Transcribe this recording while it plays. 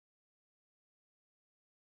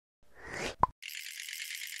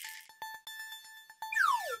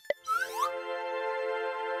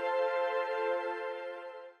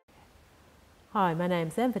Hi, my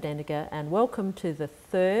name's Anne Verdeniger and welcome to the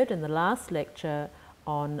third and the last lecture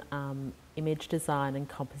on image design and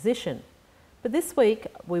composition. But this week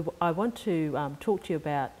I want to talk to you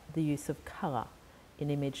about the use of colour in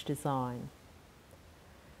image design.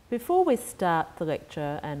 Before we start the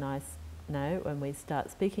lecture and when we start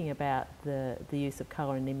speaking about the use of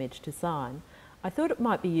colour in image design, I thought it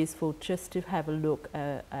might be useful just to have a look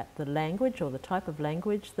at the language or the type of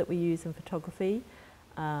language that we use in photography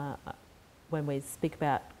when we speak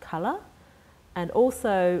about colour, and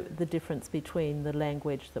also the difference between the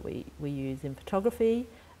language that we use in photography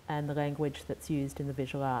and the language that's used in the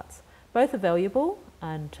visual arts. Both are valuable,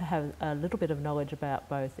 and to have a little bit of knowledge about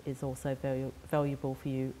both is also very valuable for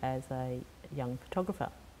you as a young photographer.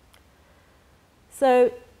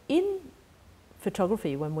 So in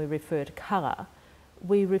photography, when we refer to colour,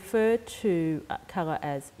 we refer to colour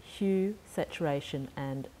as hue, saturation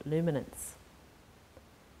and luminance.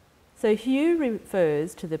 So hue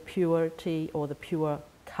refers to the purity or the pure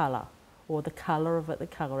colour, or the colour of it, the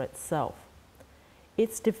colour itself.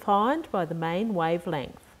 It's defined by the main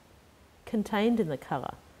wavelength contained in the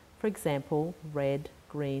colour, for example, red,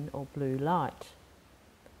 green or blue light.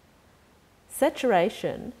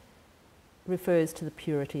 Saturation refers to the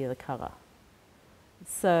purity of the colour.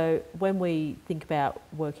 So when we think about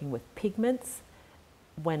working with pigments,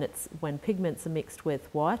 when pigments are mixed with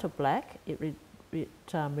white or black, it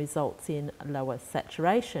results in lower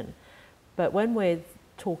saturation. But when we're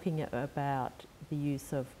talking about the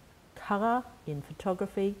use of colour in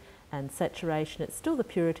photography and saturation, it's still the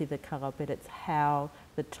purity of the colour, but it's how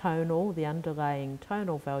the underlying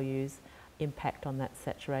tonal values impact on that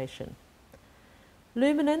saturation.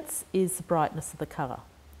 Luminance is the brightness of the colour.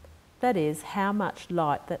 That is how much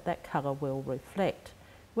light that colour will reflect.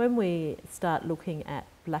 When we start looking at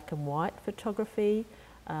black and white photography,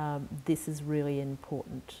 this is really an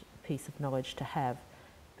important piece of knowledge to have,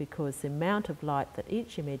 because the amount of light that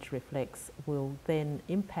each image reflects will then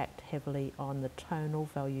impact heavily on the tonal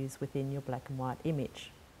values within your black and white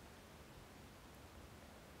image.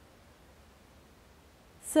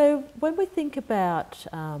 So when we think about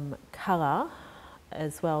colour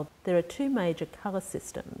as well, there are two major colour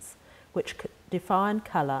systems which define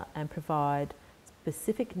colour and provide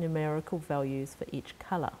specific numerical values for each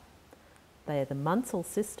colour. They are the Munsell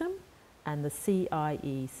system and the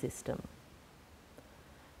CIE system.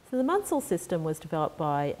 So the Munsell system was developed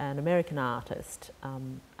by an American artist,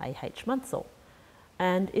 A.H. Munsell,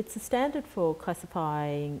 and it's a standard for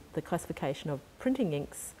classifying the classification of printing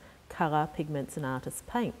inks, colour, pigments and artist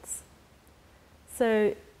paints.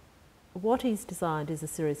 So what he's designed is a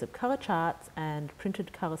series of colour charts and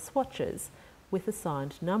printed colour swatches with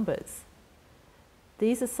assigned numbers.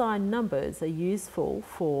 These assigned numbers are useful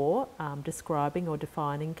for describing or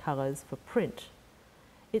defining colours for print.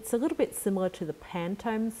 It's a little bit similar to the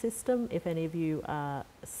Pantone system, if any of you are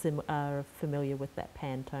familiar with that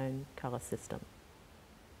Pantone colour system.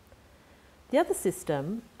 The other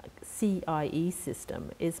system, CIE system,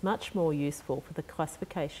 is much more useful for the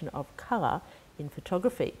classification of colour in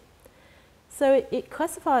photography. So it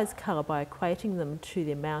classifies colour by equating them to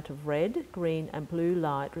the amount of red, green and blue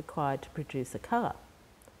light required to produce a colour.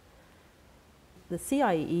 The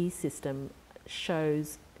CIE system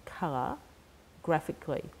shows colour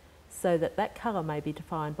graphically so that colour may be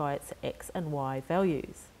defined by its X and Y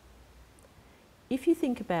values. If you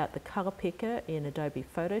think about the colour picker in Adobe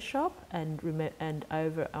Photoshop and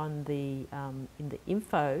over on in the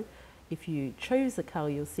info, if you choose a colour,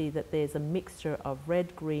 you'll see that there's a mixture of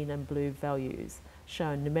red, green and blue values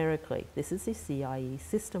shown numerically. This is the CIE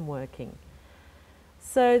system working.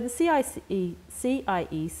 So the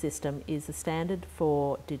CIE system is a standard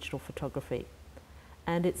for digital photography,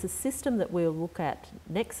 and it's a system that we'll look at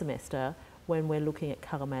next semester when we're looking at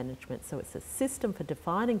colour management. So it's a system for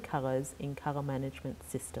defining colours in colour management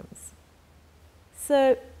systems.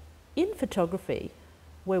 So in photography,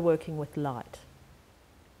 we're working with light.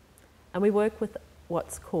 And we work with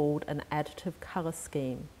what's called an additive colour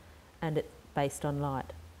scheme, and it's based on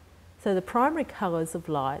light. So the primary colours of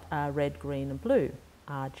light are red, green and blue,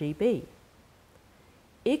 RGB.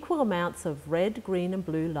 Equal amounts of red, green and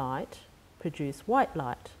blue light produce white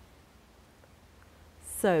light.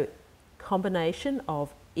 So combination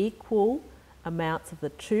of equal amounts of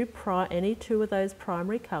any two of those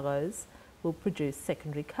primary colours will produce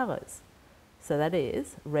secondary colours. So that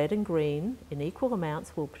is, red and green in equal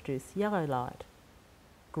amounts will produce yellow light.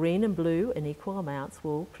 Green and blue in equal amounts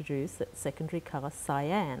will produce that secondary colour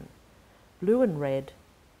cyan. Blue and red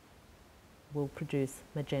will produce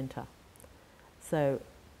magenta. So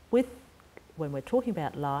when we're talking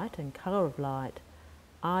about light and colour of light,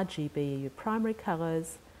 RGB are your primary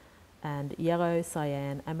colours, and yellow,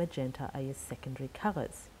 cyan and magenta are your secondary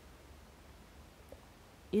colours.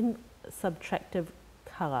 In subtractive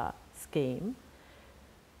colour scheme,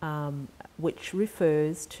 which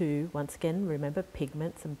refers to, once again, remember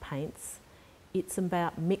pigments and paints, it's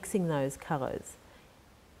about mixing those colours.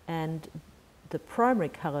 And the primary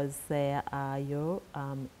colours there are your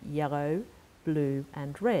yellow, blue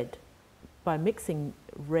and red. By mixing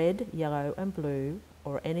red, yellow and blue,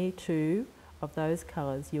 or any two of those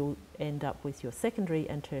colours, you'll end up with your secondary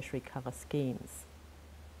and tertiary colour schemes.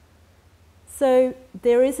 So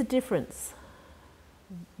there is a difference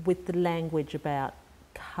with the language about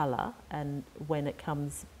colour and when it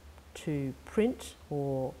comes to print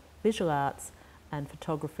or visual arts and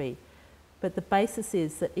photography. But the basis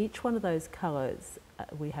is that each one of those colours,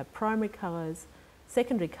 we have primary colours,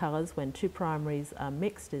 secondary colours. When two primaries are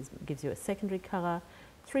mixed gives you a secondary colour.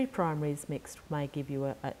 Three primaries mixed may give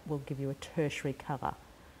you will give you a tertiary colour.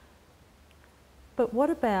 But what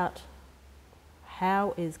about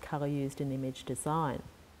how is colour used in image design?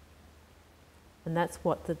 And that's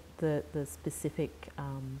what the specific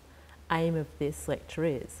aim of this lecture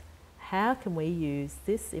is. How can we use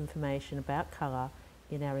this information about colour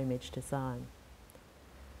in our image design?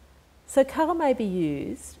 So colour may be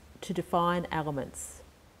used to define elements.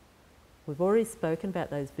 We've already spoken about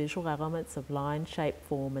those visual elements of line, shape,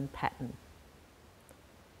 form and pattern.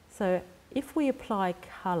 So if we apply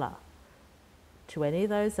colour to any of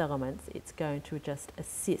those elements, it's going to just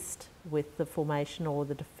assist with the formation or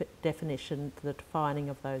the definition, the defining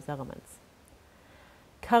of those elements.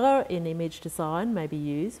 Colour in image design may be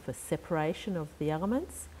used for separation of the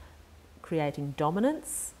elements, creating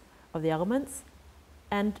dominance of the elements,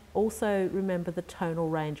 and also remember the tonal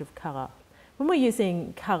range of colour. When we're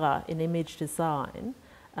using colour in image design,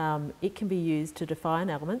 it can be used to define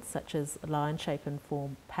elements such as line, shape and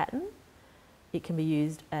form, pattern. It can be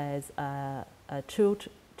used as a tool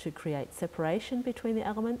to create separation between the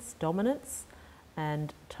elements, dominance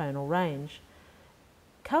and tonal range.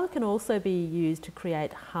 Colour can also be used to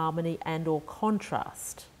create harmony and or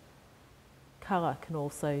contrast. Colour can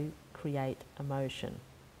also create emotion.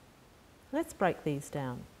 Let's break these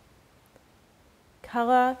down.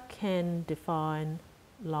 Colour can define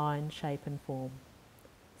line, shape and form.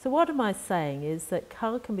 So what am I saying is that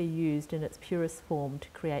colour can be used in its purest form to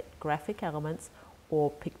create graphic elements or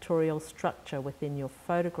pictorial structure within your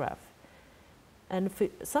photograph. And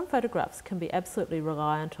some photographs can be absolutely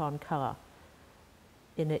reliant on colour.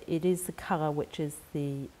 It is the colour which is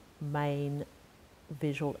the main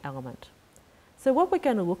visual element. So what we're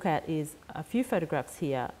going to look at is a few photographs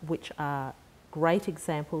here which are great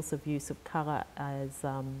examples of use of colour as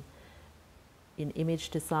in image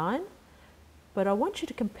design. But I want you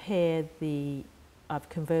to compare I've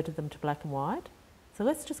converted them to black and white. So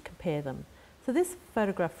let's just compare them. So this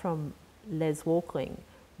photograph from Les Walkling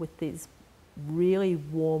with these really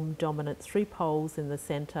warm dominant three poles in the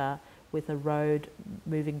centre with a road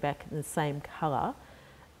moving back in the same colour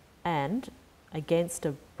and against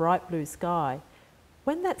a bright blue sky,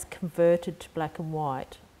 when that's converted to black and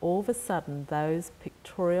white, all of a sudden those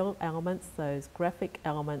pictorial elements, those graphic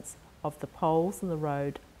elements of the poles and the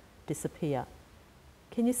road disappear.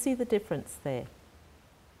 Can you see the difference there?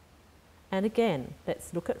 And again,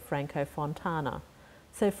 let's look at Franco Fontana.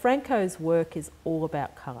 So Franco's work is all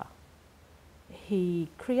about colour. He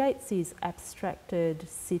creates these abstracted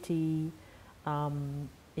city,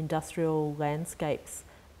 industrial landscapes,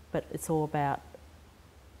 but it's all about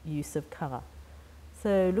use of colour.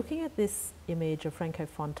 So looking at this image of Franco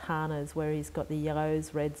Fontana's where he's got the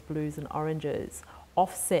yellows, reds, blues and oranges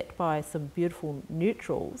offset by some beautiful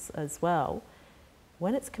neutrals as well,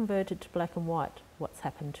 when it's converted to black and white, what's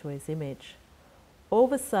happened to his image? All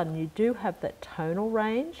of a sudden you do have that tonal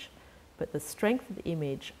range, but the strength of the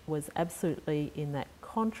image was absolutely in that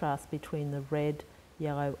contrast between the red,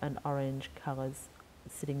 yellow and orange colours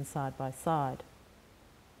sitting side by side.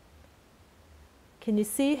 Can you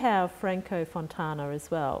see how Franco Fontana as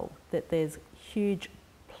well, that there's huge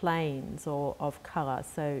planes of colour,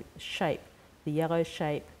 so shape, the yellow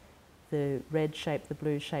shape, the red shape, the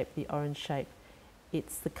blue shape, the orange shape,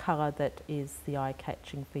 it's the colour that is the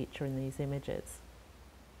eye-catching feature in these images.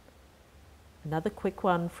 Another quick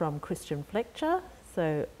one from Christian Flechter,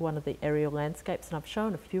 so one of the aerial landscapes, and I've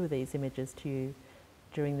shown a few of these images to you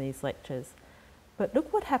during these lectures. But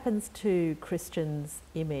look what happens to Christian's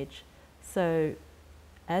image. So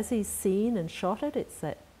as he's seen and shotted, it's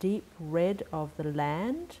that deep red of the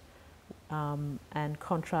land and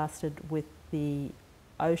contrasted with the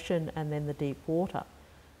ocean and then the deep water.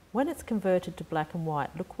 When it's converted to black and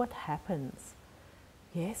white, look what happens.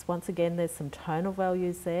 Yes, once again, there's some tonal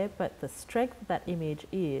values there, but the strength of that image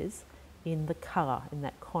is in the colour, in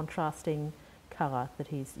that contrasting colour that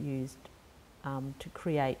he's used to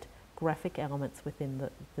create graphic elements within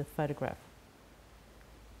the photograph.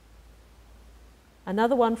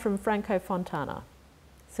 Another one from Franco Fontana.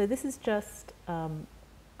 So this is just,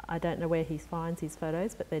 I don't know where he finds his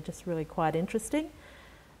photos, but they're just really quite interesting.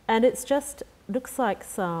 And it's just, looks like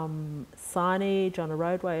some signage on a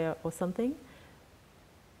roadway or something.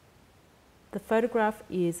 The photograph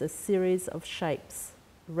is a series of shapes,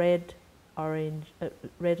 red and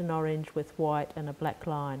orange with white and a black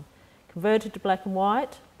line. Converted to black and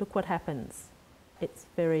white, look what happens. It's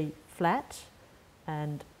very flat,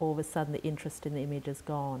 and all of a sudden the interest in the image is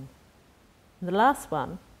gone. And the last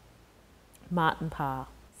one, Martin Parr.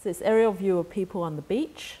 So it's aerial view of people on the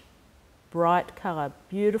beach, bright colour,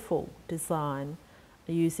 beautiful design,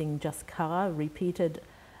 using just colour, repeated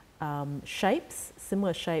shapes,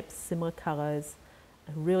 similar colours,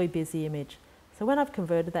 a really busy image. So when I've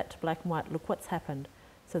converted that to black and white, look what's happened.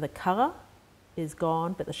 So the colour is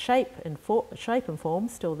gone, but the shape and form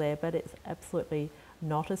is still there, but it's absolutely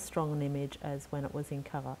not as strong an image as when it was in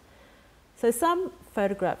colour. So some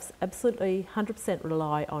photographs absolutely 100%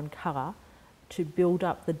 rely on colour to build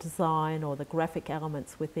up the design or the graphic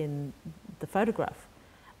elements within the photograph.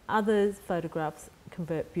 Other photographs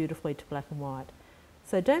convert beautifully to black and white.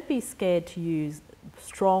 So don't be scared to use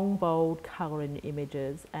strong, bold colour in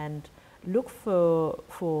images, and look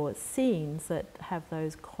for scenes that have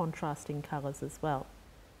those contrasting colours as well.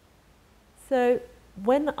 So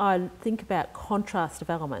when I think about contrast of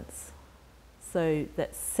elements, so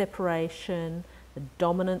that separation, the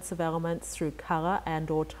dominance of elements through colour and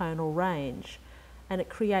or tonal range, and it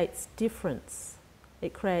creates difference,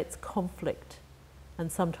 it creates conflict,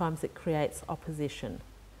 and sometimes it creates opposition.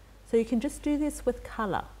 So you can just do this with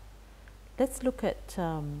colour. Let's look at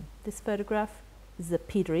this photograph. This is a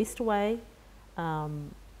Peter Eastaway,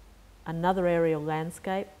 another aerial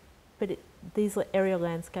landscape, but these aerial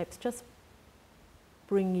landscapes just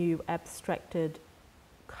bring you abstracted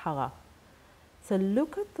colour. So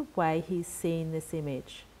look at the way he's seen this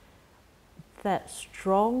image. That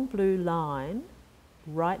strong blue line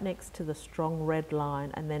right next to the strong red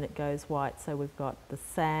line, and then it goes white. So we've got the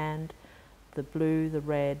sand, the blue, the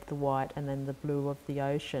red, the white, and then the blue of the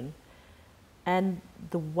ocean. And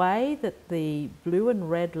the way that the blue and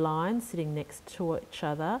red lines sitting next to each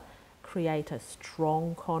other create a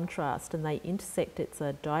strong contrast, and they intersect. It's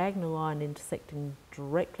a diagonal line intersecting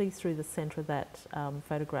directly through the centre of that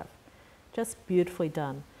photograph. Just beautifully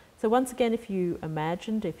done. So once again, if you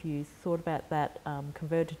thought about that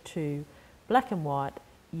converted to black and white,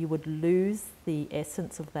 you would lose the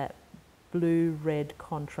essence of that blue-red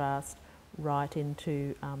contrast right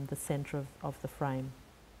into the centre of the frame.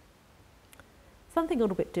 Something a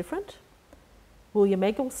little bit different. William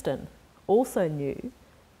Eggleston also knew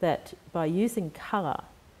that by using colour,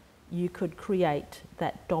 you could create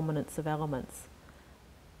that dominance of elements.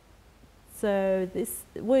 So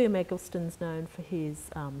William Eggleston's known for his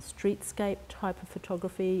streetscape type of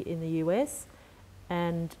photography in the US,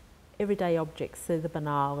 and everyday objects, so the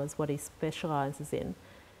banal is what he specialises in.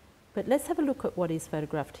 But let's have a look at what he's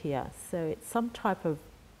photographed here. So it's some type of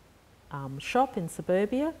shop in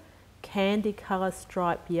suburbia, candy colour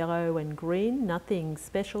stripe yellow and green, nothing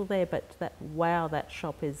special there, but wow, that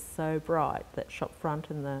shop is so bright, that shop front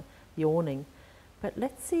and the awning. But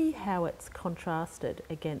let's see how it's contrasted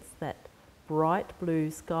against that bright blue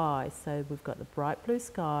sky. So we've got the bright blue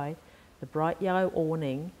sky, the bright yellow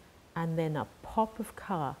awning, and then a pop of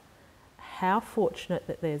colour. How fortunate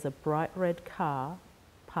that there's a bright red car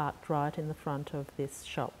parked right in the front of this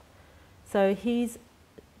shop. So he's,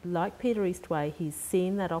 like Peter Eastaway, he's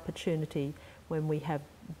seen that opportunity when we have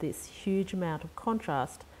this huge amount of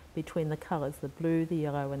contrast between the colours, the blue, the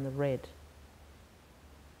yellow and the red.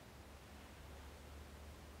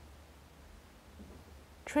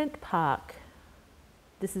 Trent Park,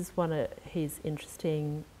 this is one of his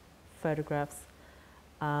interesting photographs.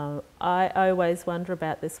 I always wonder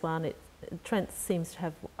about this one. Trent seems to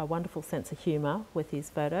have a wonderful sense of humour with his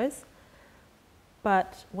photos.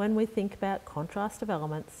 But when we think about contrast of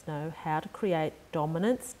elements, know how to create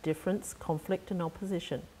dominance, difference, conflict and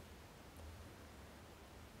opposition.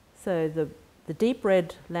 So the deep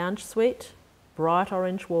red lounge suite, bright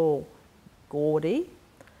orange wall, gaudy.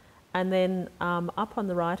 And then up on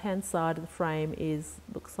the right hand side of the frame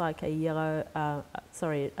looks like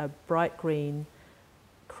a bright green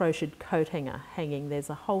crocheted coat hanger hanging. There's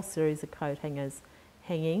a whole series of coat hangers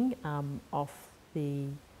hanging off the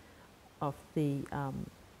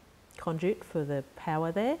conduit for the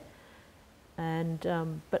power there, and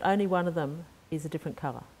but only one of them is a different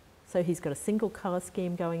colour. So he's got a single colour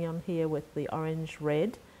scheme going on here with the orange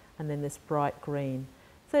red and then this bright green.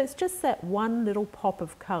 So it's just that one little pop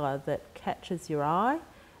of colour that catches your eye,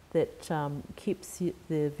 that keeps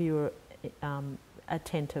the viewer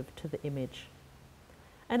attentive to the image.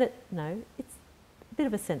 And it's a bit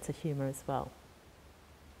of a sense of humour as well.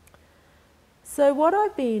 So what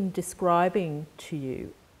I've been describing to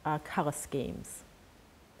you are colour schemes.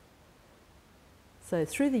 So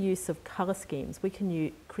through the use of colour schemes, we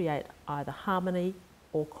can create either harmony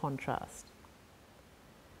or contrast.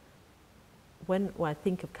 When I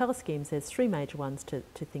think of colour schemes, there's three major ones to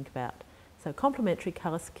think about. So complementary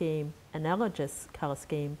colour scheme, analogous colour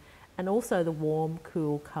scheme, and also the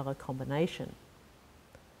warm-cool colour combination.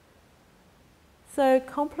 So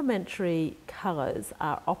complementary colours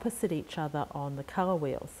are opposite each other on the colour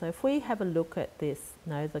wheel. So if we have a look at this,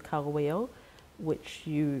 the colour wheel, which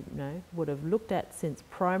you would have looked at since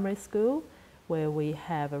primary school, where we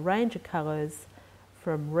have a range of colours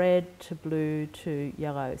from red to blue to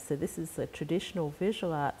yellow. So this is a traditional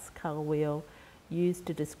visual arts colour wheel used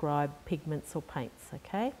to describe pigments or paints,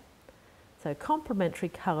 okay? So complementary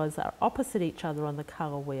colours are opposite each other on the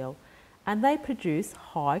colour wheel, and they produce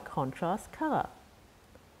high contrast colour.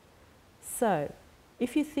 So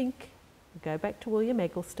if you go back to William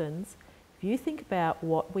Eggleston's, if you think about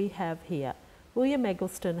what we have here, William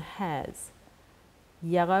Eggleston has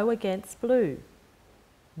yellow against blue,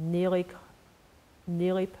 nearly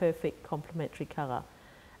perfect complementary colour.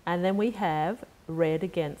 And then we have red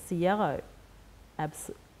against the yellow,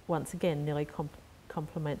 once again nearly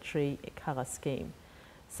complementary colour scheme.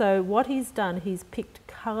 So what he's done, he's picked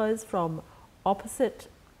colours from opposite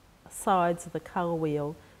sides of the colour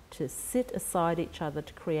wheel to sit aside each other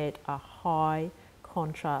to create a high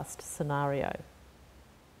contrast scenario.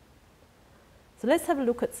 So let's have a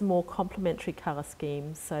look at some more complementary colour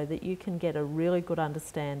schemes so that you can get a really good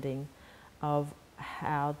understanding of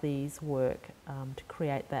how these work to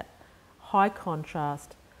create that high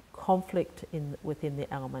contrast conflict within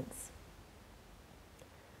the elements.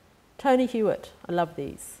 Tony Hewitt, I love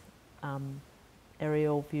these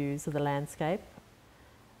aerial views of the landscape.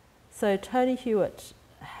 So Tony Hewitt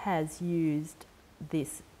has used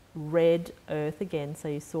this red earth again, so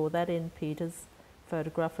you saw that in Peter's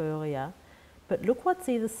photograph earlier. But look what's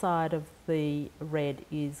either side of the red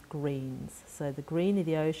is greens. So the green of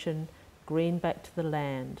the ocean, green back to the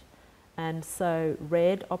land. And so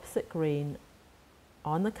red opposite green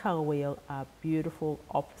on the colour wheel are beautiful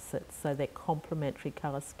opposites, so they're complementary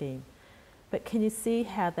colour scheme. But can you see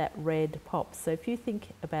how that red pops? So if you think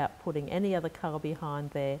about putting any other colour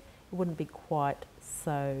behind there, it wouldn't be quite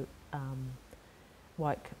so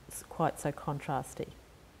contrasty.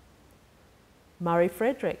 Murray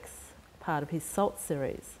Fredericks, part of his Salt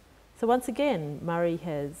series. So once again, Murray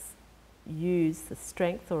has used the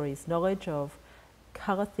strength or his knowledge of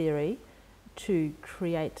colour theory to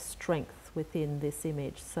create strength within this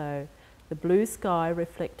image. So the blue sky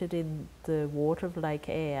reflected in the water of Lake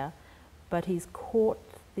Eyre, but he's caught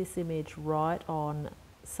this image right on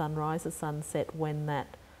sunrise or sunset when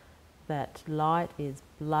that light is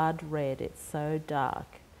blood red, it's so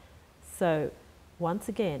dark. So once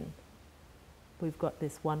again, we've got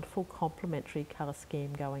this wonderful complementary colour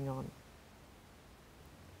scheme going on.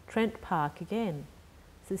 Trent Park again.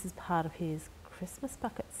 So this is part of his Christmas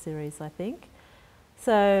Bucket series, I think.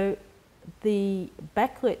 So the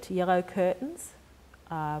backlit yellow curtains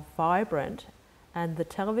are vibrant, and the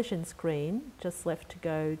television screen, just left to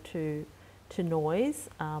go to noise,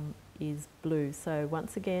 is blue. So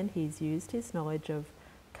once again, he's used his knowledge of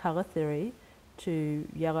colour theory to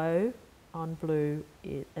yellow on blue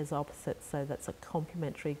as opposites, so that's a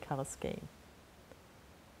complementary colour scheme.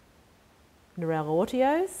 Narelle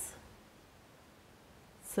Audios.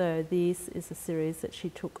 So this is a series that she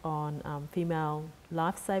took on female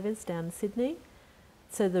lifesavers down in Sydney.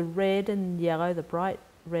 So the red and yellow, the bright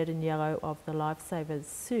red and yellow of the lifesaver's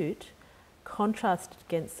suit contrasted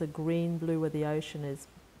against the green blue of the ocean is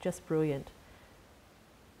just brilliant.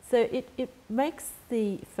 So it makes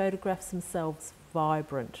the photographs themselves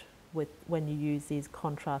vibrant when you use these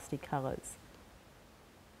contrasty colours.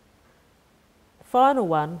 Final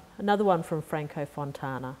one, another one from Franco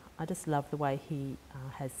Fontana. I just love the way he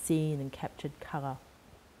has seen and captured colour.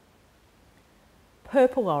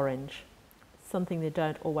 Purple orange, something they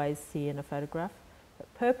don't always see in a photograph.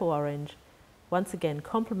 But purple orange, once again,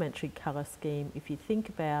 complementary colour scheme. If you think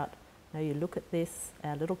about, you look at this,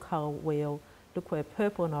 our little colour wheel, look where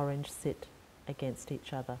purple and orange sit against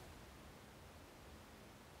each other.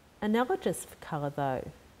 Analogous colour,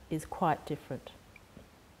 though, is quite different.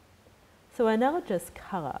 So analogous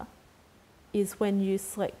colour is when you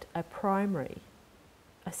select a primary,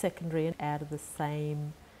 a secondary, and out of the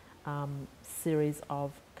same series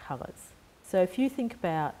of colours. So if you think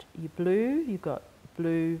about your blue, you've got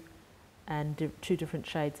blue and two different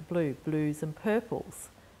shades of blue, blues and purples,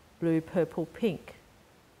 blue, purple, pink,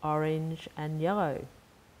 orange and yellow,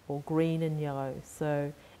 or green and yellow.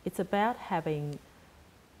 So it's about having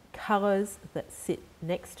colours that sit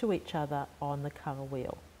next to each other on the colour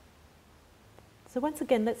wheel. So once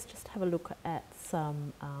again, let's just have a look at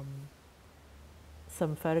some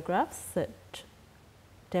photographs that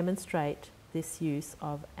demonstrate this use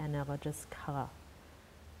of analogous colour.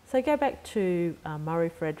 So go back to Murray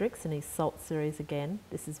Fredericks and his SALT series again.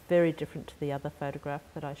 This is very different to the other photograph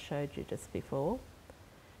that I showed you just before.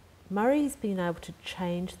 Murray's been able to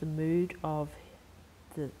change the mood of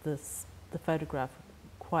the photograph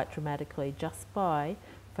quite dramatically just by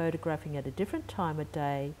photographing at a different time of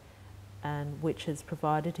day, and which has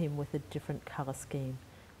provided him with a different colour scheme.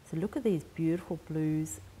 So look at these beautiful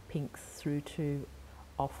blues, pinks through to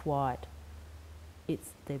off-white.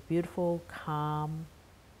 They're beautiful, calm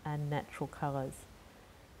and natural colours.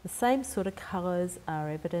 The same sort of colours are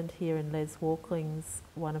evident here in Les Walkling's,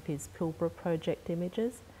 one of his Pilbara project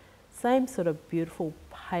images. Same sort of beautiful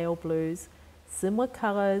pale blues, similar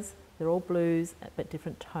colours, they're all blues but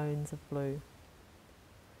different tones of blue.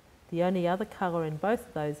 The only other colour in both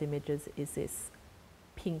of those images is this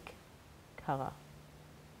pink colour.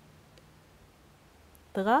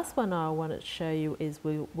 The last one I want to show you is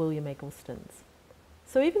William Eggleston's.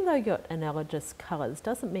 So even though you've got analogous colours,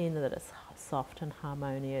 doesn't mean that it's soft and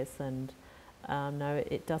harmonious, and no,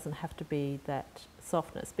 it doesn't have to be that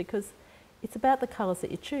softness, because it's about the colours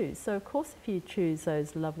that you choose. So of course if you choose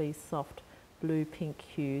those lovely soft blue pink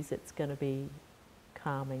hues, it's going to be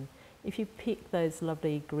calming. If you pick those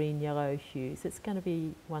lovely green yellow hues, it's going to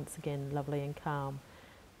be once again lovely and calm.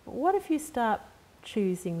 But what if you start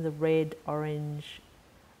choosing the red, orange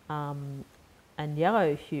and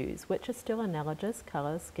yellow hues, which are still analogous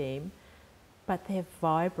colour scheme, but they're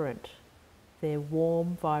vibrant, they're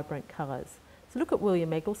warm, vibrant colours. So look at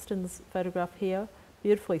William Eggleston's photograph here,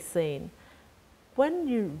 beautifully seen. When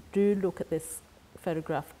you do look at this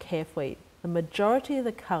photograph carefully, the majority of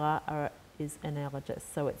the colour is analogous.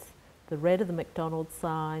 So it's the red of the McDonald's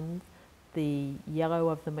sign, the yellow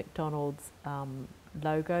of the McDonald's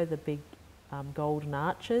logo, the big golden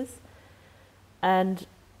arches, and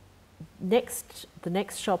the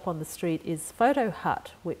next shop on the street is Photo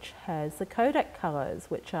Hut, which has the Kodak colours,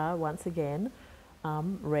 which are once again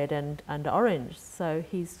red and orange. So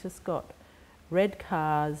he's just got red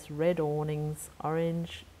cars, red awnings,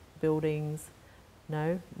 orange buildings,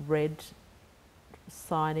 red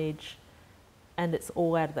signage, and it's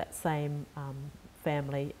all out of that same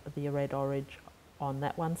family, the red orange, on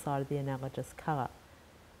that one side of the analogous colour.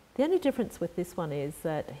 The only difference with this one is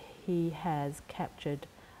that he has captured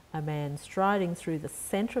a man striding through the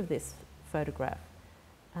centre of this photograph,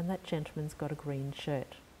 and that gentleman's got a green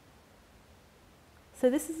shirt. So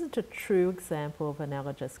this isn't a true example of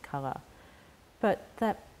analogous colour, but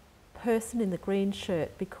that person in the green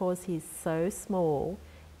shirt, because he's so small,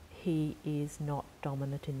 he is not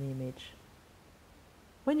dominant in the image.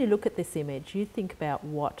 When you look at this image, you think about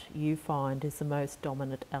what you find is the most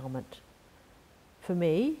dominant element. For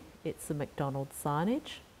me, it's the McDonald's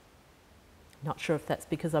signage. Not sure if that's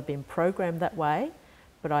because I've been programmed that way,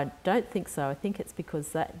 but I don't think so. I think it's because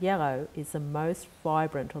that yellow is the most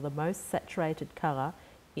vibrant or the most saturated colour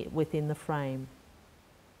within the frame.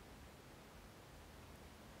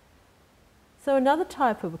 So another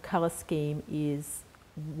type of colour scheme is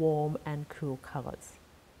warm and cool colours.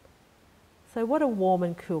 So what are warm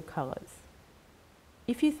and cool colours?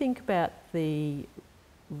 If you think about the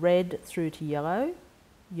red through to yellow,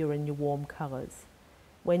 you're in your warm colours.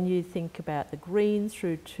 When you think about the green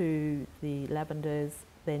through to the lavenders,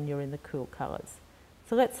 then you're in the cool colours.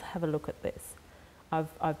 So let's have a look at this.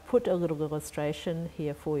 I've put a little illustration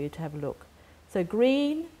here for you to have a look. So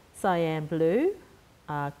green, cyan, blue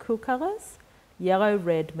are cool colours, yellow,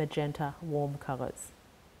 red, magenta, warm colours.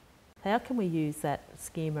 How can we use that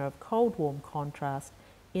schema of cold-warm contrast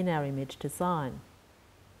in our image design?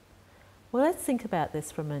 Well, let's think about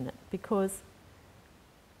this for a minute, because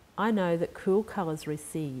I know that cool colours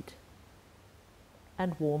recede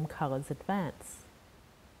and warm colours advance.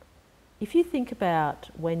 If you think about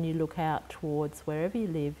when you look out towards wherever you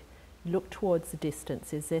live, you look towards the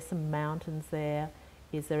distance. Is there some mountains there?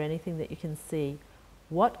 Is there anything that you can see?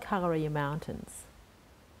 What colour are your mountains?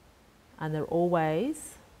 And they're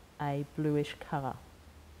always a bluish colour.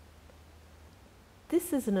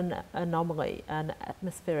 This is an anomaly, an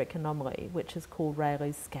atmospheric anomaly, which is called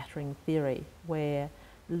Rayleigh's scattering theory, where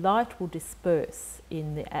light will disperse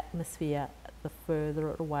in the atmosphere the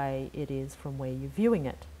further away it is from where you're viewing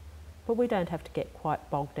it. but we don't have to get quite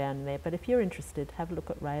bogged down in there. But if you're interested, have a look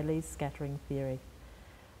at Rayleigh's scattering theory.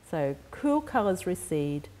 So cool colours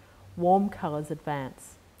recede, warm colours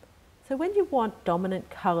advance. So when you want dominant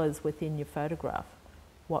colours within your photograph,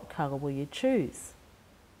 what colour will you choose?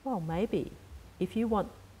 Well, maybe if you want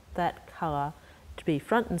that colour to be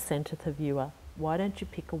front and centre to the viewer, why don't you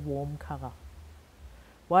pick a warm colour?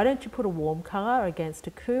 Why don't you put a warm colour against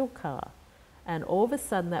a cool colour? And all of a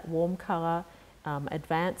sudden that warm colour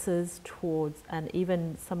advances towards, and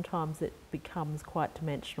even sometimes it becomes quite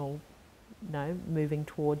dimensional, moving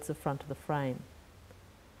towards the front of the frame.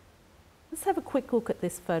 Let's have a quick look at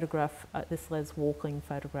this photograph, this Les Walking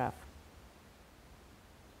photograph.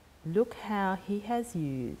 Look how he has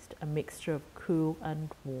used a mixture of cool and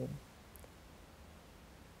warm.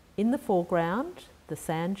 In the foreground, the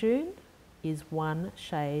sand dune is one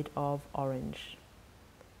shade of orange.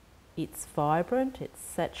 It's vibrant, it's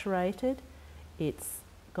saturated, it's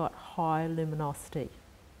got high luminosity.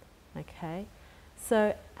 Okay,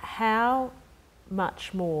 so how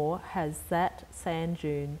much more has that sand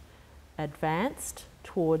dune advanced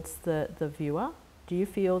towards the viewer? Do you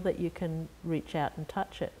feel that you can reach out and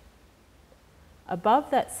touch it? Above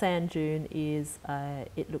that sand dune is,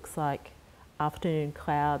 it looks like afternoon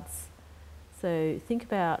clouds. So think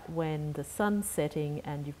about when the sun's setting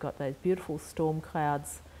and you've got those beautiful storm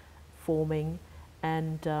clouds forming,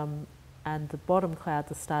 and the bottom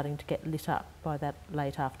clouds are starting to get lit up by that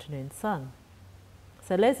late afternoon sun.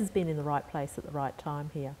 So Les has been in the right place at the right time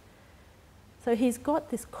here. So he's got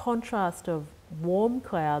this contrast of warm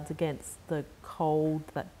clouds against the cold,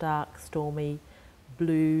 that dark, stormy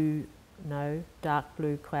blue, dark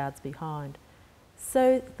blue clouds behind.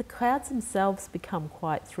 So the clouds themselves become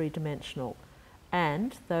quite three-dimensional,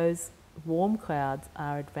 and those warm clouds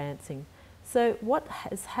are advancing. So what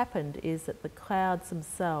has happened is that the clouds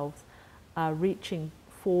themselves are reaching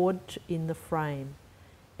forward in the frame.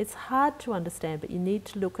 It's hard to understand, but you need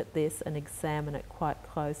to look at this and examine it quite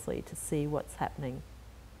closely to see what's happening.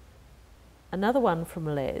 Another one from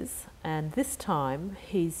Les, and this time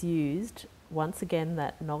he's used, once again,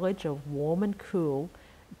 that knowledge of warm and cool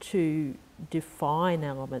to define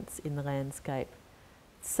elements in the landscape.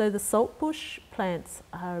 So the saltbush plants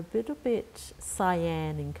are a little bit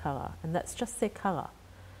cyan in colour, and that's just their colour.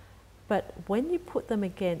 But when you put them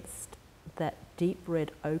against that deep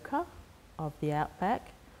red ochre of the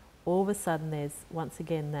outback, all of a sudden there's once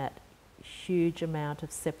again that huge amount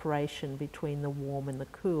of separation between the warm and the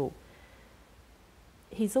cool.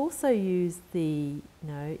 He's also used the,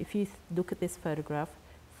 if you look at this photograph,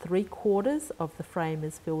 3/4 of the frame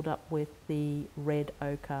is filled up with the red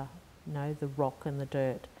ochre, the rock and the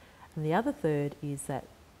dirt. And the other third is that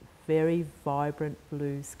very vibrant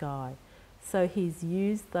blue sky. So he's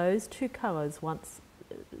used those two colours once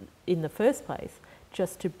in the first place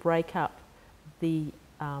just to break up the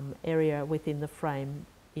area within the frame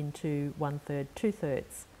into 1/3,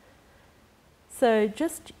 2/3. So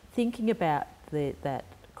just thinking about that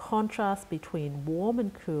contrast between warm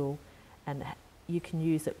and cool, and you can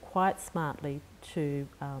use it quite smartly to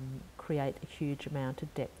create a huge amount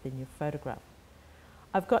of depth in your photograph.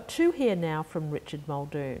 I've got two here now from Richard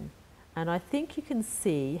Muldoon, and I think you can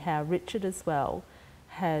see how Richard as well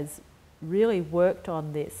has really worked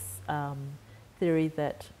on this theory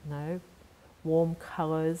that warm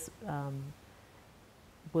colours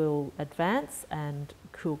will advance and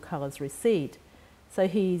cool colours recede. So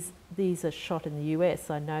these are shot in the US,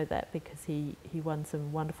 I know that because he won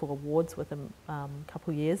some wonderful awards with them a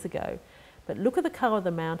couple of years ago. But look at the colour of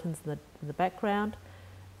the mountains in the background.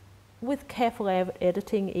 With careful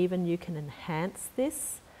editing, even you can enhance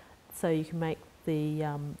this, so you can make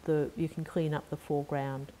you can clean up the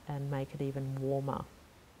foreground and make it even warmer.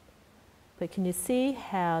 But can you see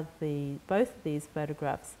how both of these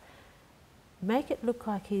photographs make it look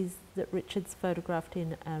like that Richard's photographed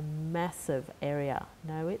in a massive area?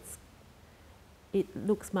 No, it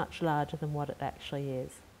looks much larger than what it actually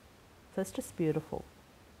is. So it's just beautiful.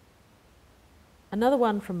 Another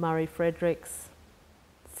one from Murray Fredericks.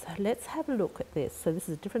 So let's have a look at this. So this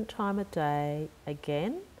is a different time of day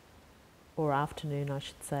again, or afternoon I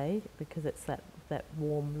should say, because it's that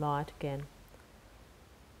warm light again.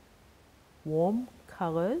 Warm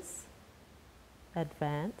colours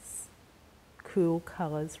advance, cool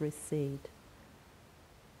colours recede.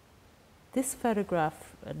 This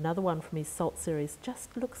photograph, another one from his Salt series,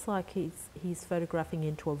 just looks like he's photographing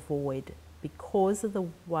into a void because of the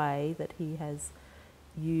way that he has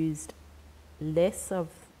used less of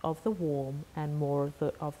the warm and more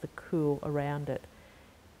of the cool around it.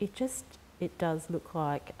 It does look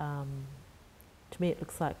like, to me it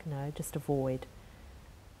looks like, just a void.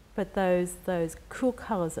 but those cool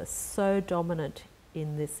colours are so dominant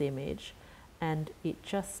in this image, and it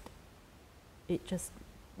just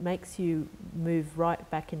makes you move right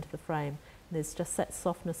back into the frame. There's just that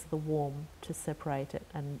softness of the warm to separate it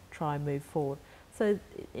and try and move forward. So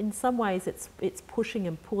in some ways it's pushing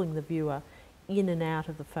and pulling the viewer in and out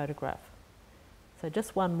of the photograph. So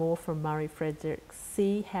just one more from Murray Fredericks.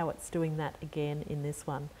 See how it's doing that again in this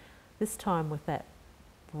one. This time with that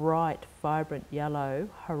bright, vibrant yellow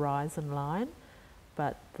horizon line,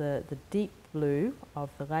 but the deep blue of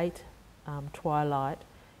the late twilight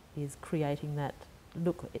is creating that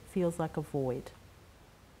look. It feels like a void.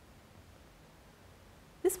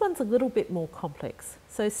 This one's a little bit more complex.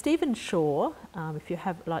 So Stephen Shore, if you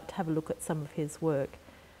like to have a look at some of his work,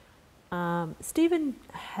 Stephen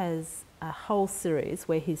has a whole series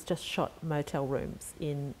where he's just shot motel rooms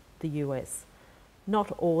in the US.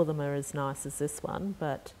 Not all of them are as nice as this one,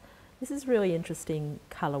 but this is really interesting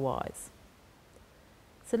colour-wise.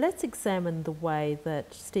 So let's examine the way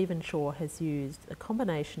that Stephen Shore has used a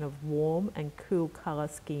combination of warm and cool colour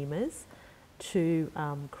schemas to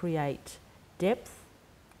create depth,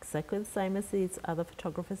 exactly the same as these other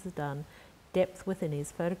photographers have done, depth within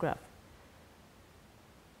his photograph.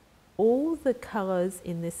 All the colours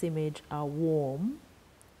in this image are warm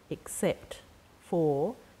except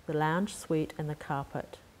for the lounge suite and the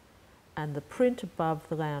carpet, and the print above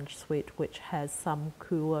the lounge suite, which has some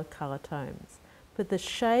cooler colour tones. But the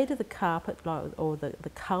shade of the carpet, or the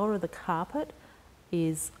colour of the carpet,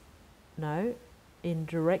 is in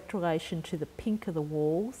direct relation to the pink of the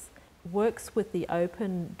walls. Works with the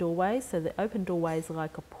open doorways, so the open doorways are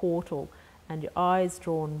like a portal, and your eye is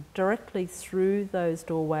drawn directly through those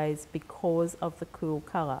doorways because of the cool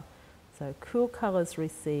colour. So cool colours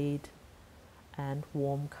recede and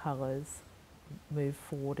warm colours move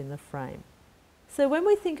forward in the frame. So when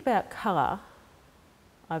we think about colour,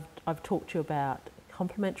 I've talked to you about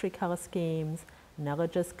complementary colour schemes,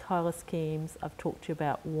 analogous colour schemes. I've talked to you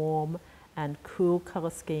about warm and cool colour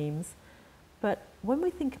schemes. But when we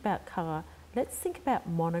think about colour, let's think about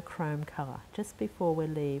monochrome colour just before we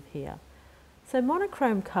leave here. So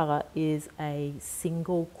monochrome colour is a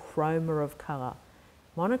single chroma of colour.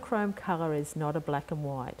 Monochrome colour is not a black and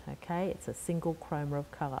white, okay? It's a single chroma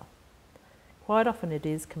of colour. Quite often it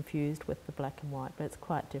is confused with the black and white, but it's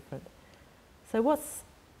quite different. So what's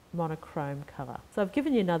monochrome colour? So I've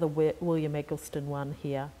given you another William Eggleston one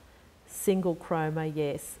here. Single chroma,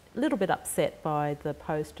 yes. A little bit upset by the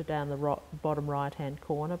poster down the bottom right-hand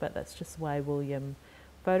corner, but that's just the way William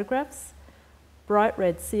photographs. Bright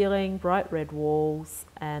red ceiling, bright red walls,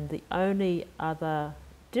 and the only other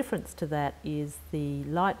difference to that is the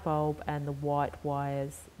light bulb and the white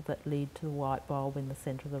wires that lead to the white bulb in the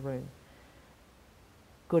centre of the room.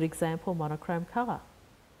 Good example, monochrome colour.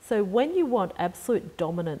 So when you want absolute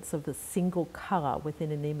dominance of a single colour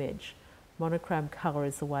within an image, monochrome colour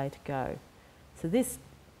is the way to go. So this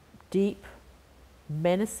deep,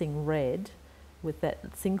 menacing red with that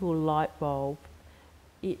single light bulb,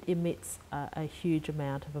 it emits a huge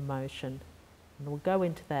amount of emotion. And we'll go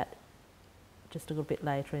into that just a little bit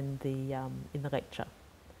later in the lecture.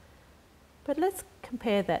 But let's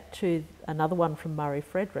compare that to another one from Murray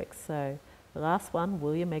Fredericks. So the last one,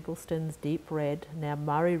 William Eggleston's deep red, now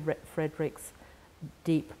Murray Fredericks'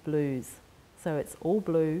 deep blues. So it's all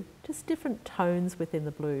blue, just different tones within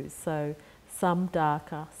the blues. So some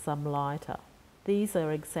darker, some lighter. These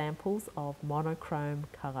are examples of monochrome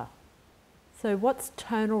colour. So what's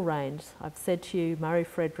tonal range? I've said to you Murray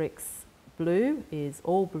Fredericks' blue is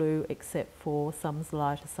all blue except for some's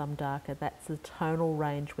lighter, some darker. That's the tonal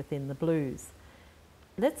range within the blues.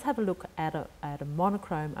 Let's have a look at a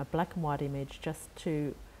monochrome, a black and white image, just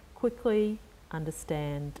to quickly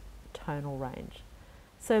understand tonal range.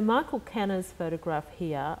 So Michael Kanner's photograph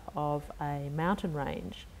here of a mountain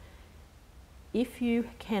range, if you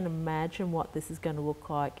can imagine what this is going to look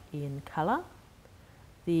like in colour,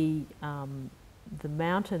 the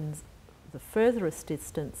mountains, the furthest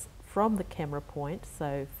distance from the camera point,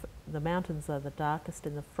 so the mountains are the darkest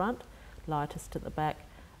in the front, lightest at the back,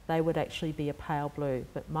 they would actually be a pale blue.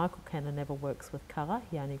 But Michael Kanner never works with colour,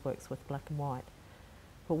 he only works with black and white.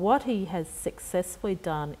 But what he has successfully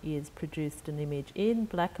done is produced an image in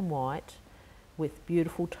black and white with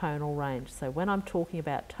beautiful tonal range. So when I'm talking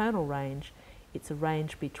about tonal range, it's a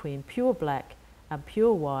range between pure black and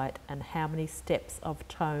pure white and how many steps of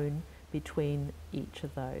tone between each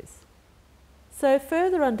of those. So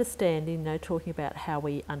further understanding, talking about how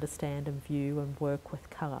we understand and view and work with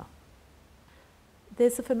colour.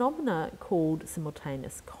 There's a phenomena called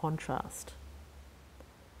simultaneous contrast.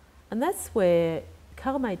 And that's where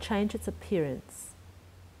colour may change its appearance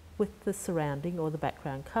with the surrounding or the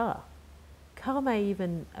background colour. Colour may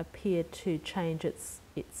even appear to change its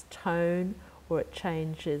tone, or it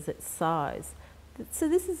changes its size. So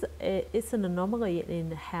this is it's an anomaly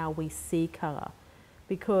in how we see colour,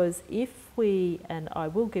 because if we, and I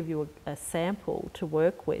will give you a sample to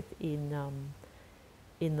work with in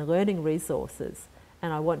the learning resources,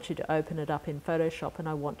 and I want you to open it up in Photoshop, and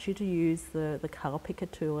I want you to use the colour picker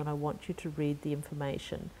tool, and I want you to read the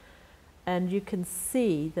information. And you can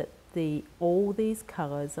see that all these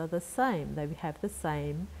colours are the same. They have the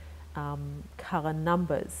same colour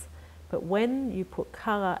numbers. But when you put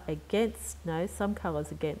colour against, some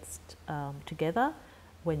colours against together,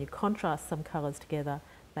 when you contrast some colours together,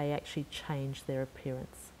 they actually change their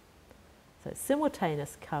appearance. So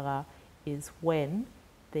simultaneous colour is when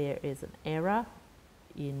there is an error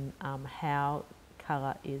in how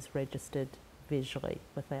colour is registered visually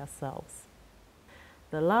with ourselves.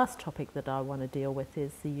 The last topic that I want to deal with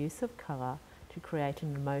is the use of colour to create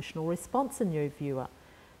an emotional response in your viewer.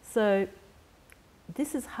 So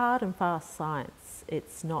this is hard and fast science.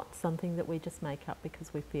 It's not something that we just make up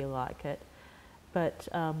because we feel like it. But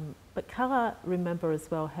colour, remember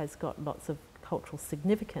as well, has got lots of cultural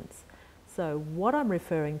significance. So what I'm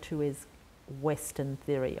referring to is Western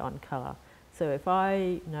theory on colour. So if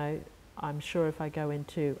I'm sure if I go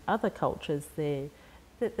into other cultures,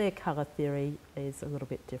 their colour theory is a little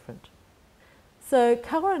bit different. So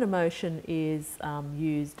colour and emotion is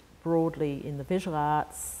used broadly in the visual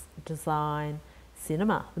arts, design,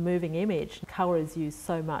 cinema, the moving image. Colour is used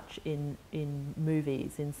so much in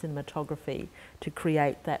movies, in cinematography, to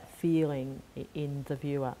create that feeling in the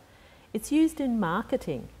viewer. It's used in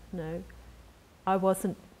marketing. I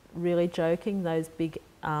wasn't really joking, those big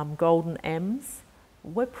golden M's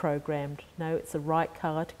were programmed. It's the right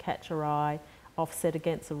colour to catch our eye, offset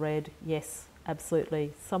against a red. Yes,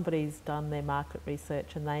 absolutely. Somebody's done their market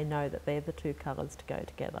research and they know that they're the two colours to go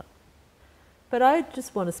together. But I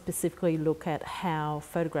just want to specifically look at how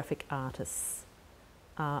photographic artists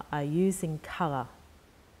are using colour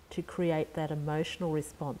to create that emotional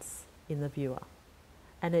response in the viewer.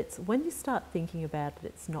 And it's when you start thinking about it,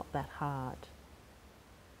 it's not that hard.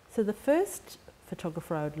 So the first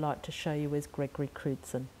photographer I would like to show you is Gregory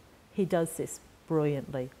Crewdson. He does this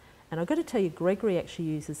brilliantly. And I've got to tell you, Gregory actually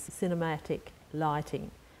uses cinematic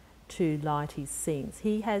lighting to light his scenes.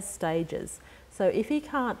 He has stages. So if he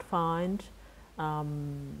can't find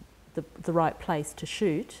the right place to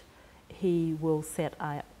shoot, he will set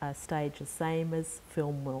a stage the same as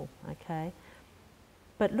film will, okay?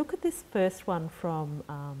 But look at this first one from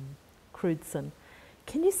Crewdson.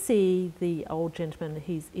 Can you see the old gentleman?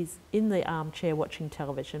 He's in the armchair watching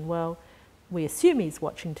television. Well, we assume he's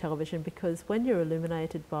watching television because when you're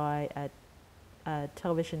illuminated by a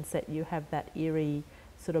television set, you have that eerie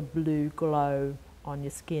sort of blue glow on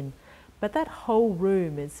your skin. But that whole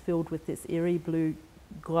room is filled with this eerie blue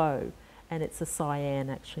glow, and it's a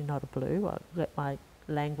cyan, actually, not a blue. I'll let my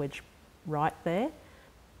language right there.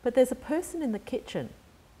 But there's a person in the kitchen.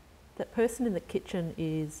 That person in the kitchen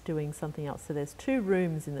is doing something else. So there's two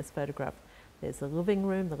rooms in this photograph. There's the living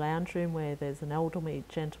room, the lounge room, where there's an elderly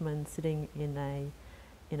gentleman sitting in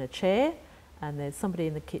a chair, and there's somebody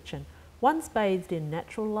in the kitchen. One's bathed in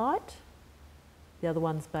natural light, the other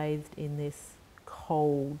one's bathed in this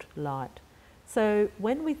cold light. So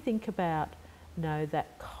when we think about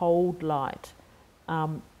that cold light,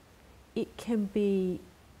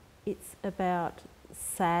 it's about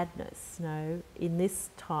sadness. In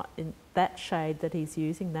this type, in that shade that he's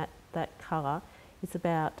using, that colour, it's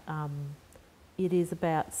about it is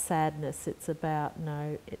about sadness. It's about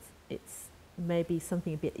it's maybe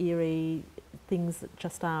something a bit eerie, things that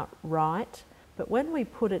just aren't right. But when we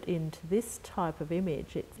put it into this type of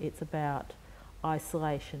image, it's about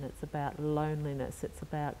isolation, it's about loneliness, it's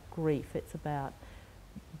about grief, it's about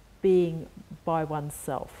being by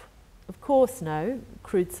oneself. Of course,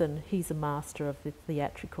 Crewdson, he's a master of the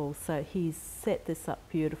theatrical, so he's set this up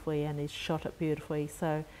beautifully and he's shot it beautifully.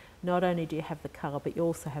 So not only do you have the colour, but you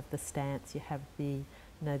also have the stance, you have the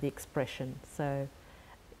expression. So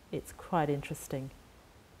it's quite interesting.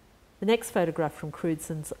 The next photograph from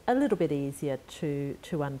Crewdson's a little bit easier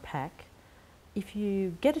to unpack. If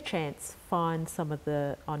you get a chance, find some of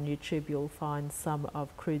on YouTube, you'll find some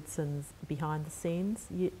of Crewdson's behind the scenes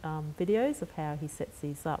videos of how he sets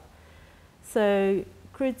these up. So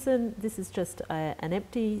Crewdson, this is just an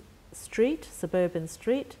empty street, suburban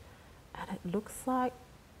street, and it looks like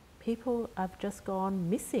people have just gone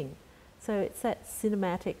missing. So it's that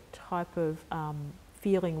cinematic type of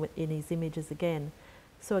feeling in his images again.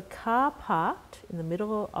 So a car parked in the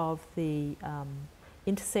middle of the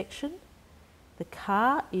intersection. The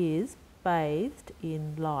car is bathed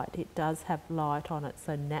in light. It does have light on it,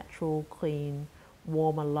 so natural, clean,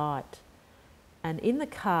 warmer light. And in the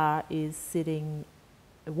car is sitting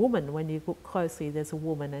a woman. When you look closely, there's a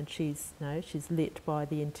woman, and she's lit by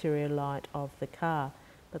the interior light of the car.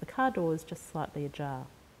 But the car door is just slightly ajar.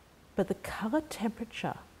 But the colour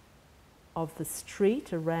temperature of the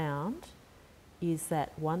street around is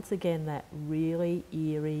that, once again, that really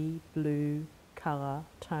eerie blue colour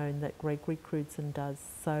tone that Gregory Crewdson does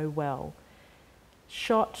so well.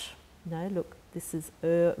 Shot, look, this is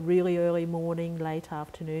really early morning, late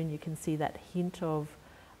afternoon. You can see that hint of,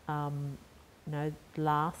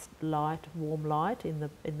 last light, warm light in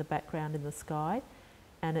the background in the sky,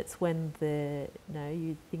 and it's when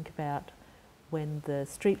you think about when the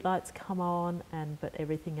street lights come on, but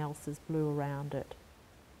everything else is blue around it.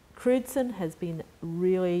 Crewdson has been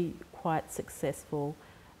really quite successful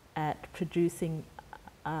at producing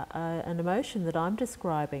an emotion that I'm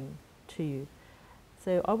describing to you.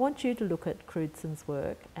 So I want you to look at Crewdson's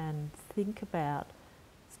work and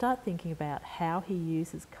start thinking about how he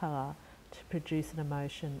uses colour to produce an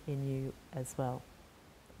emotion in you as well.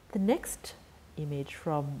 The next image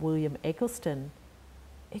from William Eggleston,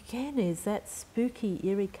 again, is that spooky,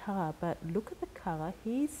 eerie colour, but look at the colour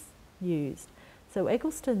he's used. So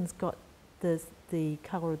Eggleston's got the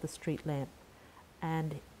colour of the street lamp,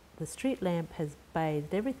 and the street lamp has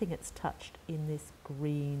bathed everything it's touched in this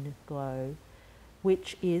green glow,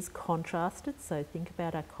 which is contrasted. So think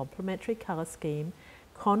about our complementary colour scheme,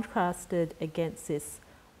 contrasted against this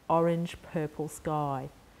orange-purple sky.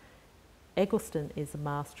 Eggleston is a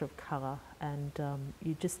master of colour, and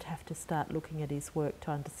you just have to start looking at his work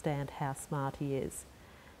to understand how smart he is.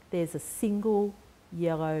 There's a single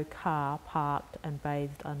yellow car parked and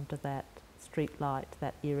bathed under that street light,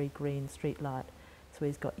 that eerie green street light. So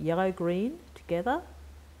he's got yellow-green together,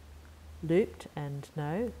 looped and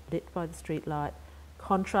lit by the street light,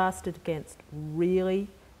 contrasted against really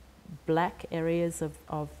black areas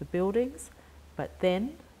of the buildings, but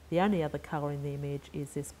then the only other colour in the image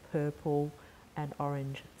is this purple and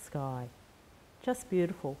orange sky. Just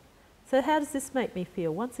beautiful. So how does this make me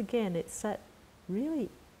feel? Once again, it's that really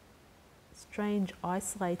strange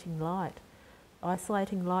isolating light.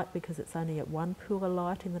 Isolating light because it's only at one pool of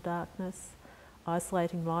light in the darkness.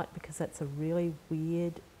 Isolating light because that's a really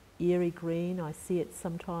weird, eerie green. I see it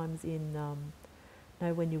sometimes in,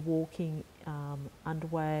 when you're walking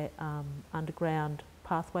underground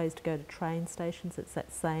pathways to go to train stations. It's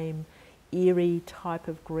that same eerie type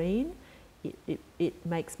of green. It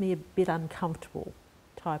makes me a bit uncomfortable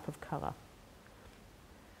type of colour.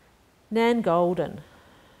 Nan Goldin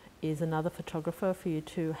is another photographer for you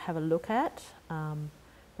to have a look at,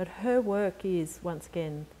 but her work is, once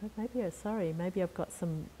again, maybe I've got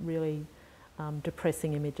some really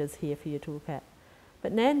depressing images here for you to look at.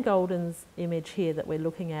 But Nan Goldin's image here that we're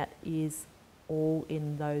looking at is all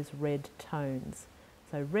in those red tones.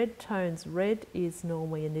 So red tones, red is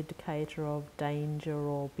normally an indicator of danger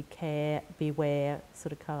or beware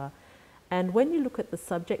sort of colour. And when you look at the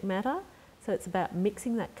subject matter, so it's about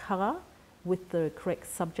mixing that colour with the correct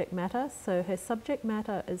subject matter. So her subject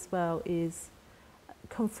matter as well is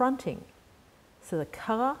confronting. So the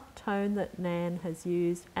colour tone that Nan has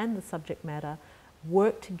used and the subject matter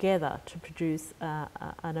work together to produce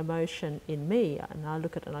an emotion in me. And I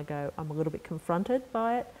look at it and I go, I'm a little bit confronted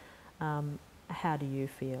by it. How do you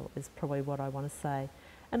feel is probably what I want to say.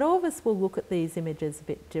 And all of us will look at these images a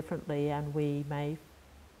bit differently, and we may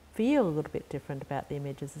feel a little bit different about the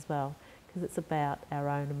images as well, because it's about our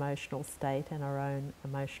own emotional state and our own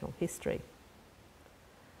emotional history.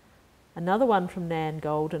 Another one from Nan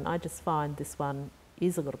Goldin, I just find this one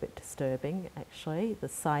is a little bit disturbing actually. The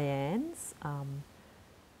cyans,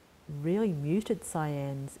 really muted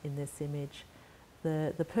cyans in this image.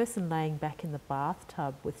 The person laying back in the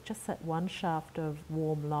bathtub with just that one shaft of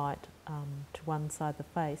warm light to one side of the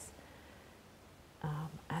face.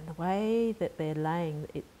 And the way that they're laying,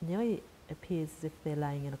 it nearly appears as if they're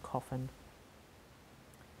laying in a coffin.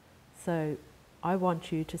 So I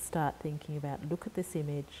want you to start thinking about, look at this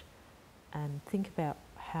image and think about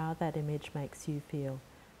how that image makes you feel.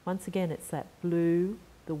 Once again, it's that blue,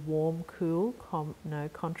 the warm, cool,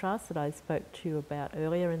 contrast that I spoke to you about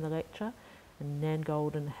earlier in the lecture. And Nan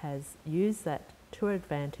Goldin has used that to her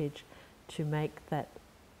advantage to make that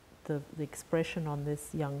the expression on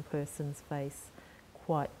this young person's face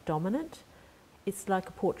quite dominant. It's like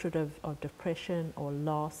a portrait of depression or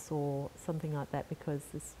loss or something like that, because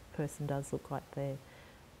this person does look like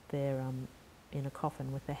they're in a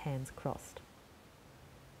coffin with their hands crossed.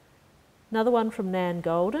 Another one from Nan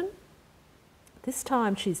Goldin. This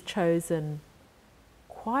time she's chosen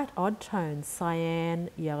quite odd tones, cyan,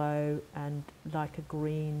 yellow, and like a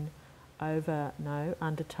green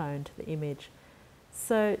undertone to the image.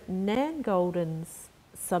 So Nan Goldin's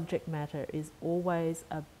subject matter is always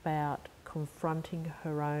about confronting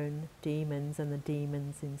her own demons and the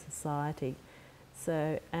demons in society.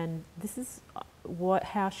 So, and this is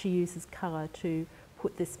how she uses colour to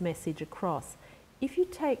put this message across. If you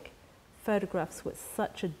take photographs with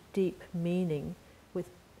such a deep meaning,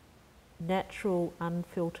 with natural,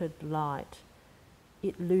 unfiltered light,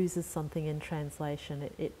 it loses something in translation.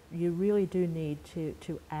 You really do need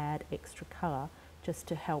to add extra colour just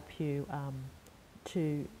to help you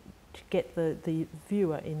to get the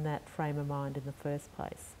viewer in that frame of mind in the first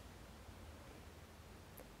place.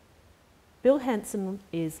 Bill Hanson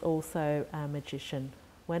is also a magician.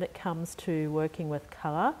 When it comes to working with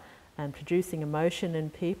colour and producing emotion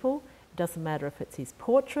in people, it doesn't matter if it's his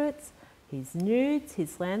portraits, his nudes,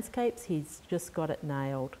 his landscapes, he's just got it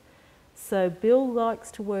nailed. So Bill likes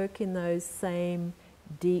to work in those same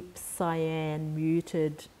deep cyan,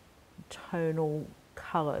 muted, tonal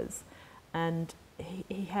colours, and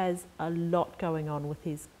he has a lot going on with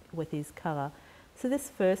his colour. So this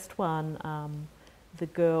first one, the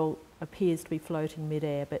girl appears to be floating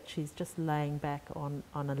mid-air, but she's just laying back on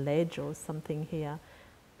a ledge or something here.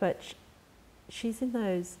 But she's in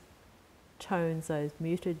those tones, those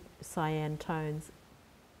muted cyan tones,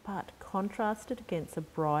 but contrasted against the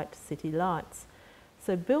bright city lights.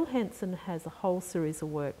 So Bill Hanson has a whole series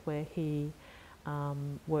of work where he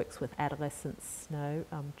works with adolescents,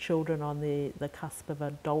 children on the cusp of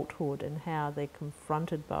adulthood, and how they're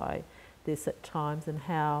confronted by this at times, and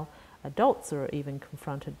how adults are even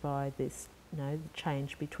confronted by this, the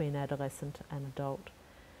change between adolescent and adult.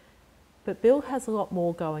 But Bill has a lot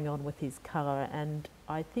more going on with his colour, and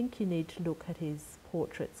I think you need to look at his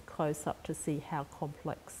portraits close up to see how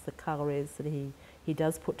complex the colour is that he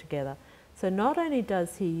does put together. So not only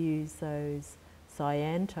does he use those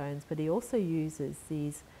cyan tones, but he also uses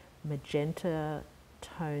these magenta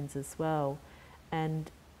tones as well.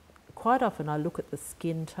 And quite often I look at the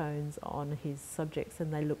skin tones on his subjects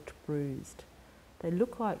and they looked bruised. They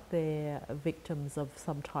look like they're victims of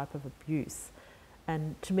some type of abuse.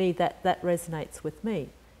 And to me that resonates with me.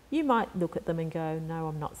 You might look at them and go, no,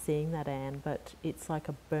 I'm not seeing that, Anne, but it's like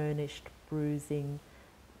a burnished, bruising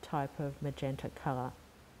type of magenta colour.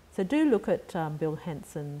 So do look at Bill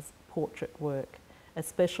Hanson's portrait work,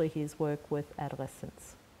 especially his work with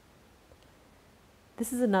adolescents.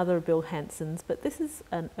 This is another of Bill Hanson's, but this is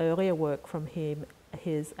an earlier work from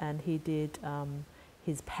his, and he did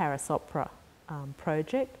his Paris Opera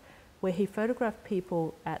project, where he photographed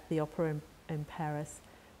people at the opera in Paris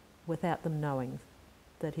without them knowing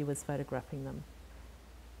that he was photographing them.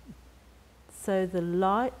 So the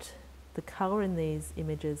light, the colour in these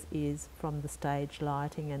images is from the stage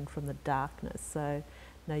lighting and from the darkness. So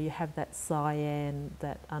you have that cyan,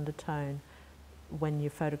 that undertone when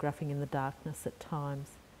you're photographing in the darkness at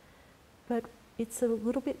times. But it's a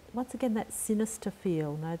little bit, once again, that sinister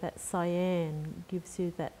feel. That cyan gives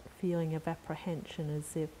you that feeling of apprehension,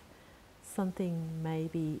 as if something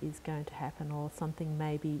maybe is going to happen, or something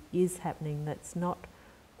maybe is happening that's not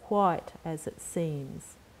quite as it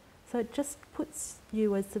seems. So it just puts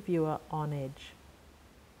you as the viewer on edge.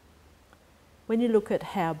 When you look at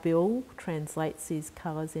how Bill translates these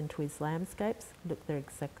colours into his landscapes, look, they're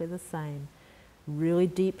exactly the same. Really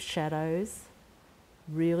deep shadows,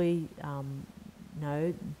 really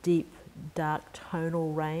deep, dark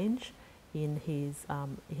tonal range in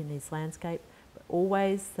his landscape, but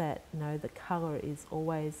always that, the colour is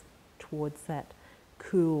always towards that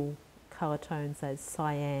cool colour tones, those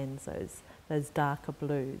cyans, those darker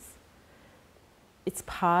blues. It's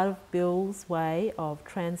part of Bill's way of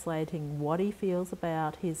translating what he feels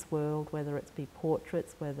about his world, whether it be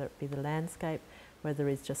portraits, whether it be the landscape, whether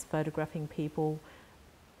he's just photographing people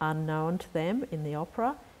unknown to them in the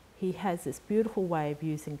opera. He has this beautiful way of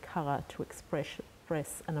using colour to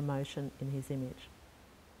express an emotion in his image.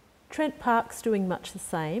 Trent Park's doing much the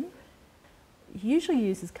same. He usually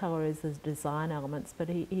uses colour as design elements, but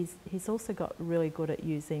he's also got really good at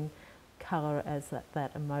using colour as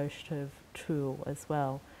that emotive tool as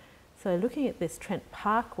well. So looking at this Trent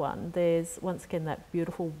Park one, there's once again that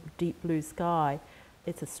beautiful deep blue sky.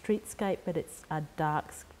 It's a streetscape, but it's a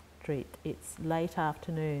dark street. It's late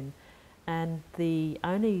afternoon, and the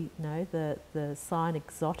sign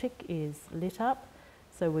exotic is lit up.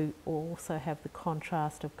 So we also have the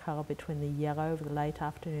contrast of colour between the yellow of the late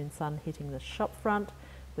afternoon sun hitting the shop front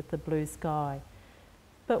with the blue sky.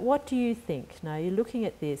 But what do you think? Now you're looking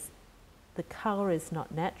at this, the colour is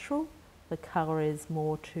not natural, the colour is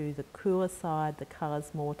more to the cooler side, the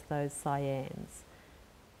colour's more to those cyans.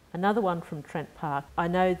 Another one from Trent Park. I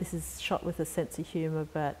know this is shot with a sense of humour,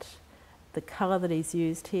 but the colour that he's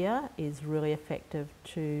used here is really effective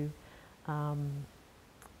to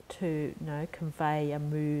convey a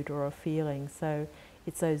mood or a feeling. So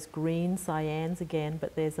it's those green cyans again,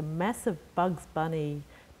 but there's a massive Bugs Bunny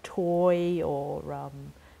toy or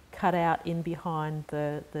cutout in behind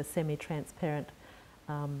the semi-transparent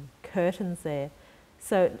curtains there.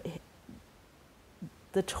 So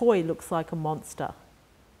the toy looks like a monster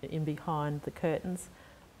in behind the curtains.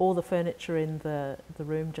 All the furniture in the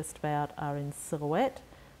room just about are in silhouette.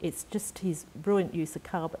 It's just his brilliant use of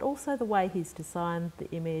colour, but also the way he's designed the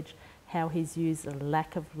image, how he's used a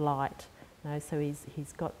lack of light. So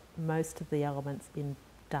he's got most of the elements in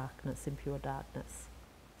darkness, in pure darkness.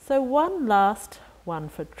 So one last one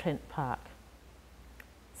for Trent Park.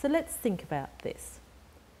 So let's think about this.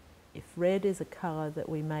 If red is a colour that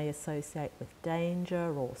we may associate with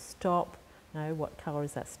danger or stop, what colour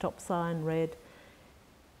is that stop sign? Red.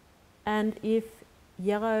 And if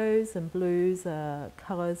yellows and blues are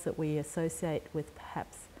colours that we associate with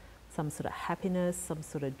perhaps some sort of happiness, some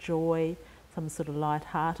sort of joy, some sort of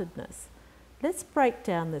lightheartedness, let's break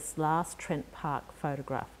down this last Trent Park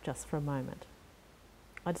photograph just for a moment.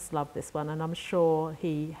 I just love this one, and I'm sure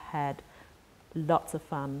he had lots of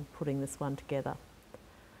fun putting this one together.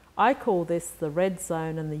 I call this the red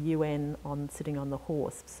zone and the UN sitting on the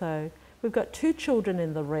horse. So we've got two children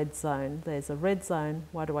in the red zone. There's a red zone.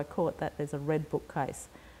 Why do I call it that? There's a red bookcase.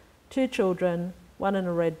 Two children, one in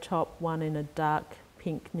a red top, one in a dark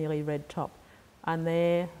pink, nearly red top, and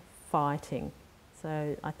they're fighting.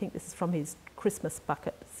 So I think this is from his Christmas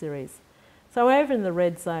Bucket series. So over in the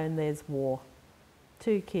red zone, there's war.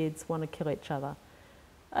 Two kids want to kill each other.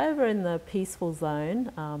 Over in the peaceful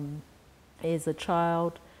zone is a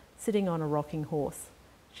child sitting on a rocking horse.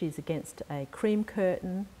 She's against a cream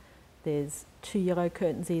curtain. There's two yellow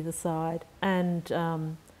curtains either side, and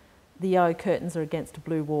the yellow curtains are against a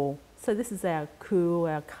blue wall. So this is our cool,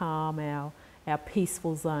 our calm, our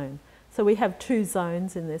peaceful zone. So we have two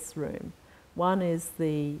zones in this room. One is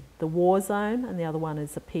the war zone and the other one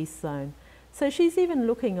is the peace zone. So she's even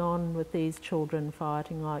looking on with these children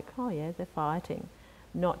fighting like, oh yeah, they're fighting,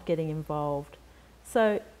 not getting involved.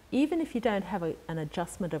 So even if you don't have an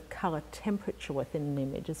adjustment of colour temperature within an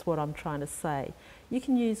image, is what I'm trying to say, you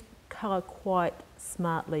can use colour quite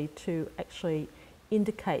smartly to actually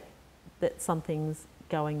indicate that something's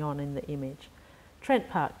going on in the image. Trent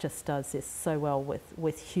Park just does this so well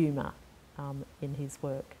with humour in his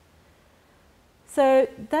work. So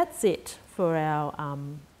that's it for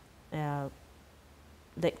our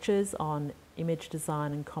lectures on image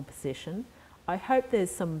design and composition. I hope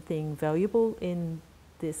there's something valuable in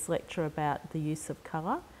this lecture about the use of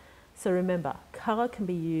colour. So remember, colour can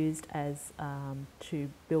be used as to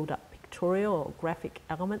build up pictorial or graphic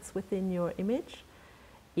elements within your image.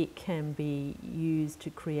 It can be used to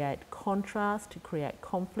create contrast, to create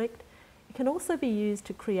conflict. It can also be used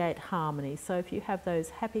to create harmony. So if you have those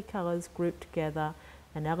happy colours grouped together,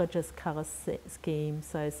 an elegant colour scheme,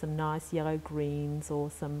 so some nice yellow greens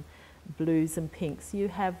or some blues and pinks, you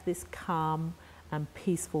have this calm and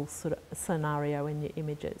peaceful sort of scenario in your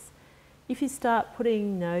images. If you start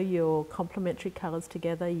putting your complementary colours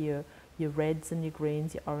together, your reds and your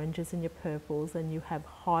greens, your oranges and your purples, and you have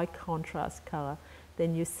high contrast colour,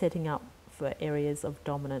 then you're setting up for areas of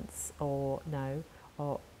dominance or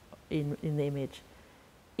in the image.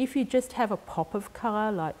 If you just have a pop of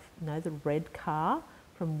colour, like the red car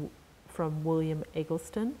from William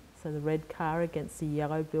Eggleston, so the red car against the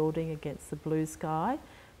yellow building against the blue sky,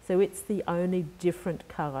 so it's the only different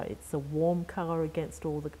colour. It's a warm colour against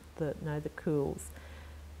all the cools.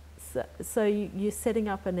 So you're setting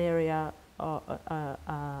up an area,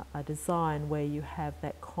 a design where you have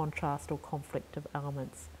that contrast or conflict of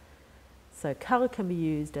elements. So colour can be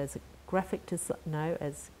used as a graphic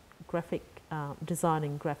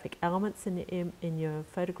designing graphic elements in your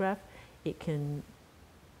photograph. It can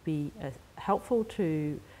be helpful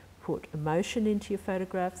to put emotion into your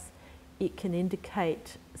photographs. It can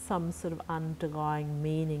indicate some sort of underlying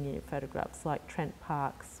meaning in your photographs, like Trent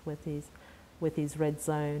Park's with his red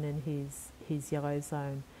zone and his yellow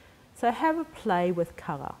zone. So have a play with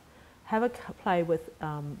colour. Have a play with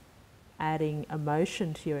adding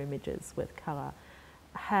emotion to your images with colour.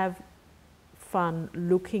 Have fun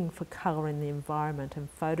looking for colour in the environment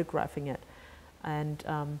and photographing it, and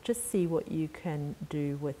just see what you can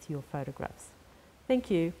do with your photographs.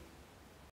 Thank you.